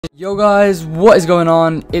Yo guys, what is going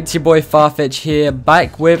on? It's your boy Farfetch here,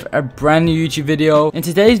 back with a brand new YouTube video. In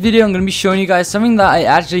today's video, I'm going to be showing you guys something that I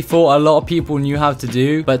actually thought a lot of people knew how to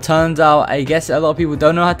do, but turns out I guess a lot of people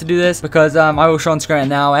don't know how to do this because I will show on screen right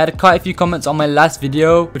now. I had quite a few comments on my last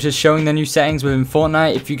video, which is showing the new settings within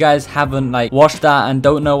Fortnite. If you guys haven't watched that and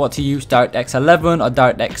don't know what to use DirectX 11 or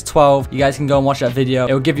DirectX 12, you guys can go and watch that video.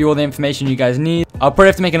 It will give you all the information you guys need. I'll probably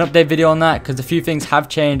have to make an update video on that because a few things have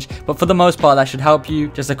changed, but for the most part that should help you.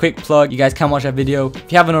 Just a quick plug, you guys can watch that video.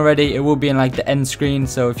 If you haven't already, it will be in the end screen,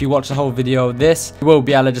 so if you watch the whole video, you will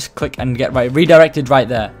be able to just click and get redirected right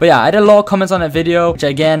there. But yeah, I had a lot of comments on that video, which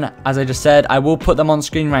again, as I just said, I will put them on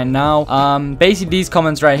screen right now. Basically these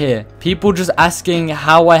comments right here, people just asking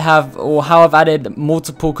how I've added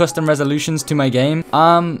multiple custom resolutions to my game.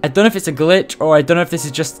 I don't know if it's a glitch or I don't know if this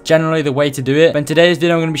is just generally the way to do it, but in today's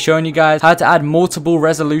video I'm going to be showing you guys how to add multiple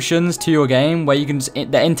resolutions to your game where you can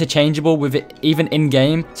they're interchangeable with it even in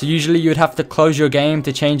game. So usually you would have to close your game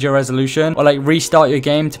to change your resolution, or restart your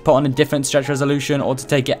game to put on a different stretch resolution or to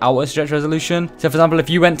take it out of stretch resolution. So for example, if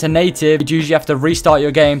you went to native, you'd usually have to restart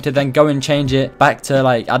your game to then go and change it back to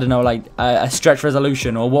I don't know, a stretch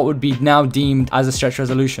resolution, or what would be now deemed as a stretch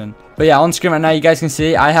resolution. But yeah, on screen right now you guys can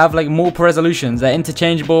see I have multiple resolutions. They're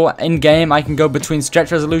interchangeable in game. I can go between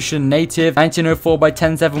stretch resolution, native, 1904 by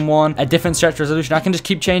 1071, a different stretch resolution. I can just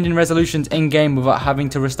keep changing resolutions in game without having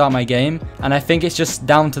to restart my game, and I think it's just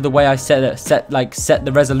down to the way I set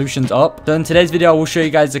the resolutions up. So in today's video I will show you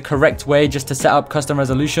guys the correct way just to set up custom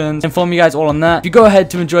resolutions, inform you guys all on that. If you go ahead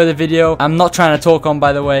to enjoy the video, I'm not trying to talk on,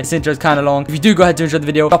 by the way, this intro is kind of long. If you do go ahead to enjoy the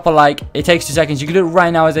video, drop a like. It takes 2 seconds. You can do it right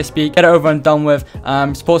now as I speak. Get it over and done with.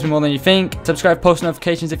 Supports me more than you think. Subscribe, post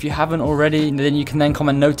notifications if you haven't already, and then you can then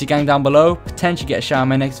comment no to gang down below, potentially get a shout out in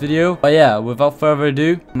my next video. But yeah, without further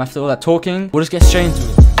ado, after all that talking, we'll just get straight into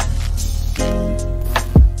it.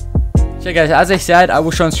 So guys, as I said, I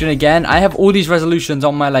will show on screen again. I have all these resolutions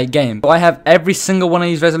on my game. So I have every single one of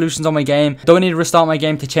these resolutions on my game. Don't need to restart my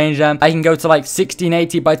game to change them. I can go to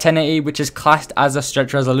 1680 by 1080, which is classed as a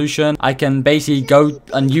stretch resolution. I can basically go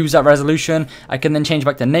and use that resolution. I can then change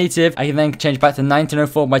back to native. I can then change back to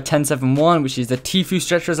 1904 by 1071, which is the Tfue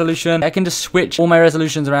stretch resolution. I can just switch all my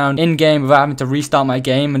resolutions around in game without having to restart my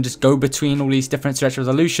game and just go between all these different stretch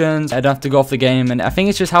resolutions. I don't have to go off the game, and I think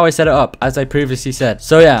it's just how I set it up, as I previously said.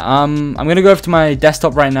 So yeah, I'm gonna go over to my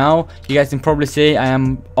desktop right now. You guys can probably see I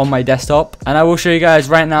am on my desktop, and I will show you guys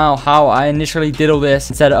right now how I initially did all this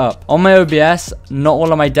and set it up. On my OBS, not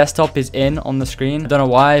all of my desktop is in on the screen. I don't know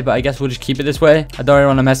why, but I guess we'll just keep it this way. I don't really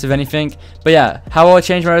want to mess with anything. But yeah, how I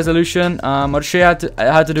change my resolution, I'll just show you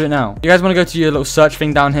how to do it now. You guys want to go to your little search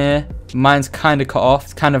thing down here. Mine's kind of cut off.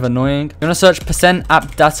 It's kind of annoying. You're gonna search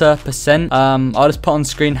 %appdata%. I'll just put on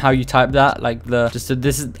screen how you type that.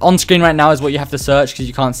 This is on screen right now is what you have to search because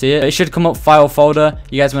you can't see it. It should come up file folder.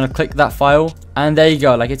 You guys want to click that file, and there you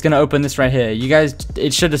go. It's gonna open this right here. You guys,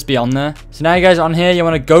 it should just be on there. So now you guys are on here. You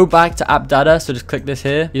want to go back to app data. So just click this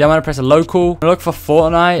here. You don't want to press a local. Look for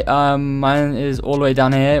Fortnite. Mine is all the way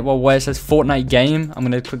down here. Well, where it says Fortnite game, I'm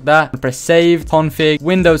gonna click that. Press save, config,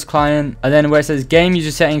 Windows client, and then where it says game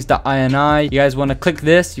user settings.ini. You guys want to click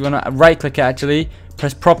this. You want to right click it actually.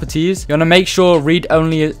 Press properties. You want to make sure read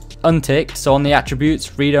only is unticked. So on the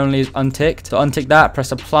attributes, read only is unticked. So untick that,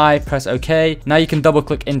 press apply, press OK. Now you can double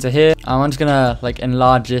click into here. I'm just gonna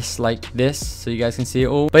enlarge this like this so you guys can see it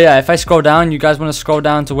all. But yeah, if I scroll down, you guys want to scroll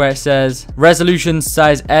down to where it says resolution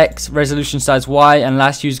size X, resolution size Y, and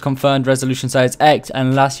last user confirmed resolution size X,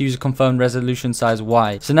 and last user confirmed resolution size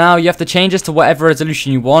Y. So now you have to change this to whatever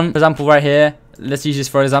resolution you want. For example, right here, let's use this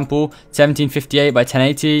for example, 1758 by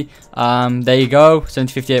 1080. There you go,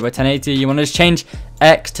 1758 by 1080. You want to just change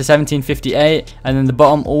X to 1758, and then the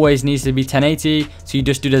bottom always needs to be 1080. So you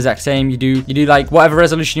just do the exact same. You do whatever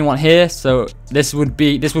resolution you want here. So this would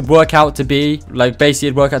work out to be basically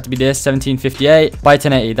it'd work out to be this 1758 by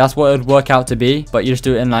 1080. That's what it would work out to be, but you just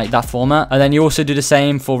do it in that format. And then you also do the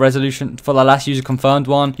same for resolution for the last user confirmed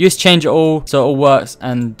one. You just change it all so it all works,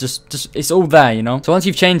 and just it's all there, you know. So once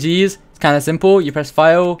you've changed these, kind of simple. You press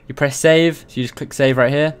file, you press save, so you just click save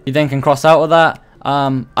right here. You then can cross out of that.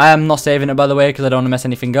 I am not saving it, by the way, because I don't want to mess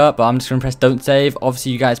anything up, but I'm just going to press don't save.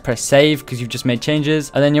 Obviously you guys press save because you've just made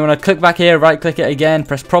changes, and then you want to click back here, right click it again,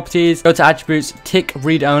 press properties, go to attributes, tick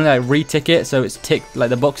read only, re-tick it so it's ticked,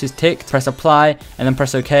 the box is ticked, press apply, and then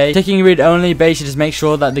press OK. Ticking read only basically just make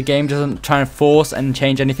sure that the game doesn't try and force and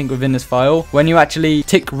change anything within this file. When you actually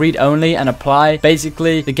tick read only and apply,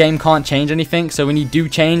 basically the game can't change anything, so when you do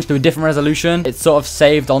change to a different resolution, it's sort of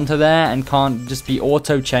saved onto there and can't just be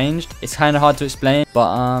auto changed. It's kind of hard to explain,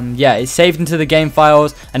 but yeah, it's saved into the game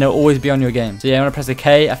files and it'll always be on your game. So yeah, I'm gonna press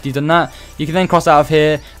OK. After you've done that, You can then cross out of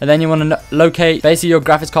here, and then you want to locate basically your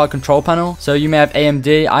graphics card control panel. So you may have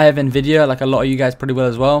AMD, I have Nvidia, like a lot of you guys pretty will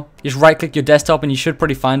as well. Just right click your desktop and you should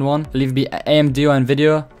pretty find one. It'll either be AMD or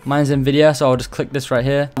Nvidia. Mine's Nvidia, so I'll just click this right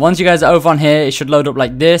here. Once you guys are over on here, it should load up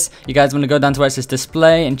like this. You guys want to go down to where it says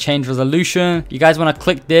display and change resolution. You guys want to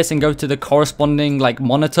click this and go to the corresponding like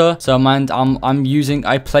monitor. So mine,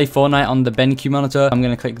 I play Fortnite on the BenQ monitor. I'm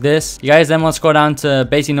going to click this. You guys then want to scroll down to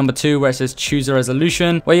basically number 2 where it says choose a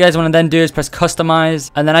resolution. What you guys want to then do is press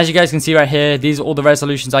customize. And then as you guys can see right here, these are all the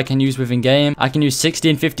resolutions I can use within game. I can use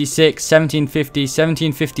 1656, 1750,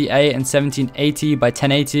 1758 and 1780 by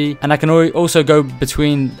 1080. And I can also go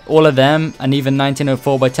between all of them and even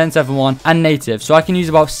 1904 by 1071 and native. So I can use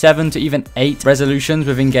about 7 to even 8 resolutions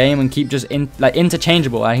within game and keep just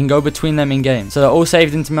interchangeable. I can go between them in game. So they're all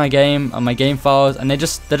saved into my game and my game files, and they're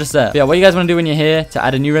just there. But yeah, what you guys want to do when you're here to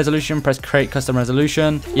add a new resolution, press create custom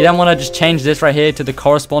resolution. You then want to just change this right here to the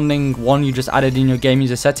corresponding one you just added in your game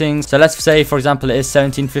user settings. So let's say for example it is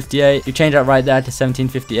 1758. You change that right there to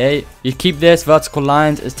 1758. You keep this vertical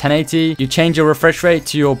lines as 1080. You change your refresh rate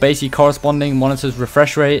to your basic corresponding monitor's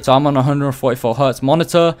refresh rate. So I'm on a 144 hertz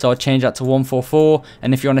monitor, so I'll change that to 144.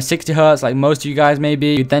 And if you're on a 60 hertz like most of you guys maybe,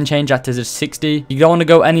 you then change that to just 60. You don't want to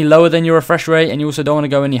go any lower than your refresh rate, and you also don't want to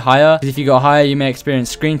go any higher, because if you go higher you may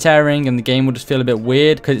experience screen tearing and the game will just feel a bit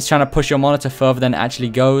weird because it's trying to push your monitor further than it actually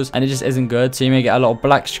goes, and it just isn't good. So you may get a lot of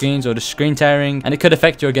black screens or just screen tearing, and it could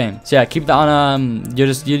affect your game. So yeah, keep that on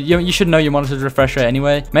you should know your monitor's refresh rate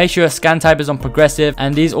anyway. Make sure your scan type is on progressive,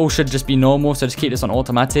 and these all should just be normal, so just keep this on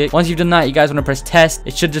automatic. Once you've done that, you guys want to press test.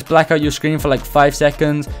 It should just black out your screen for like 5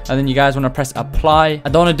 seconds, and then you guys want to press apply. I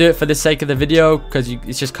don't want to do it for the sake of the video because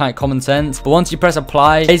it's just kind of common sense, but once you press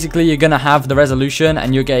apply, basically you're gonna have the resolution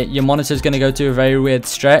and your monitor's gonna go to a very weird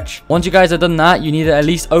stretch. Once you guys have done that, you need to at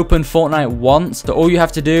least open Fortnite once. So all you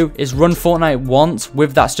have to do is run Fortnite once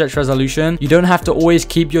with that stretch resolution. You don't have to always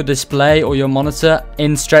keep your display or your monitor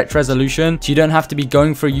in stretch resolution, so you don't have to be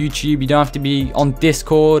going for YouTube, you don't have to be on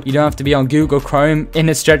Discord, you don't have to be on Google Chrome in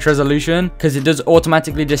a stretch resolution, because it does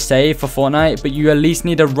automatically just save for Fortnite. But you at least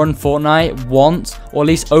need to run Fortnite once, or at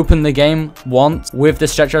least open the game once with the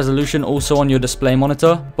stretch resolution also on your display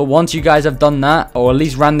monitor. But once you guys have done that, or at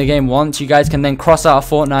least ran the game once, you guys can then cross out of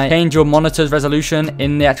Fortnite, change your monitor's resolution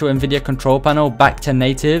in the actual Nvidia control panel back to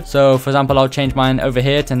native. So for example, I'll change mine over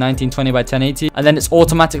here to 1920 by 1080, and then it's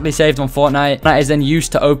automatically saved on Fortnite. That is then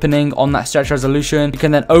used to opening on that stretch resolution. You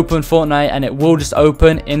can then open Fortnite and it will just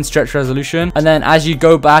open in stretch resolution, and then as you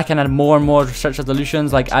go back and add more and more stretch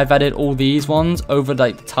resolutions, like I've added all these ones over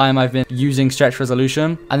like time I've been using stretch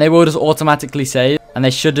resolution, and they will just automatically save, and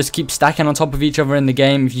they should just keep stacking on top of each other in the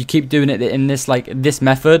game if you keep doing it in this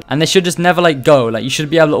method, and they should just never like go. Like you should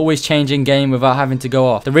be able to always change in game without having to go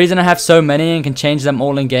off. The reason I have so many and can change them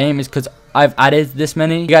all in game is because I've added this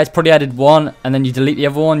many. You guys probably added one and then you delete the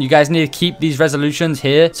other one. You guys need to keep these resolutions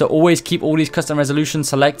here, so always keep all these custom resolutions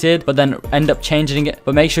selected, but then end up changing it.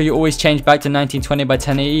 But make sure you always change back to 1920 by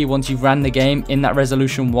 1080 once you've ran the game in that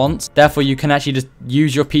resolution once. Therefore you can actually just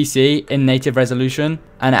use your PC in native resolution,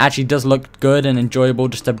 and it actually does look good and enjoyable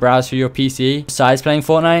just to browse through your PC besides playing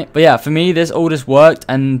Fortnite. But yeah, for me this all just worked,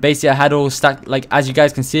 and basically I had all stacked, like as you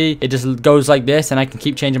guys can see, it just goes like this, and I can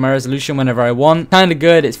keep changing my resolution whenever I want. Kind of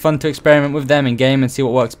good. It's fun to experiment with them in game and see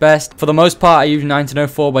what works best. For the most part I use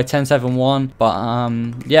 1904 by 1071, but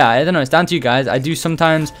yeah, I don't know, it's down to you guys. I do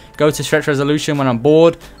sometimes go to stretch resolution when I'm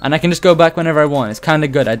bored, and I can just go back whenever I want. It's kind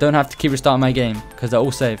of good. I don't have to keep restarting my game because they're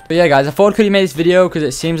all saved. But yeah guys, I thought I could make this video because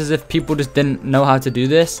it seems as if people just didn't know how to do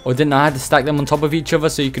this, or didn't know how to stack them on top of each other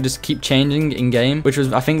so you could just keep changing in game, which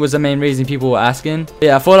was, I think, was the main reason people were asking. But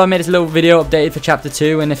yeah, I thought I made this little video updated for chapter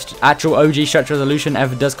 2, and if actual OG stretch resolution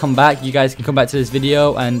ever does come back, you guys can come back to this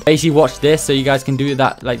video and basically watch this, so you guys can do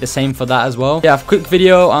that, like the same for that as well. Yeah, a quick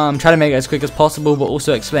video, try to make it as quick as possible, but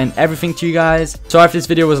also explain everything to you guys. Sorry if this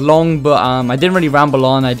video was long, but I didn't really ramble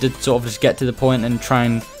on. I did sort of just get to the point and try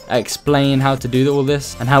and explain how to do all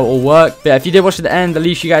this and how it all works. But yeah, if you did watch to the end, the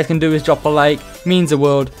least you guys can do is drop a like. It means the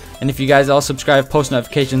world. And if you guys are subscribed, post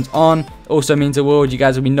notifications on, also means the world. You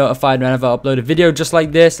guys will be notified whenever I upload a video just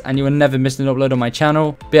like this, and you will never miss an upload on my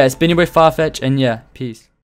channel. But yeah, it's been your boy Farfetch, and yeah, peace.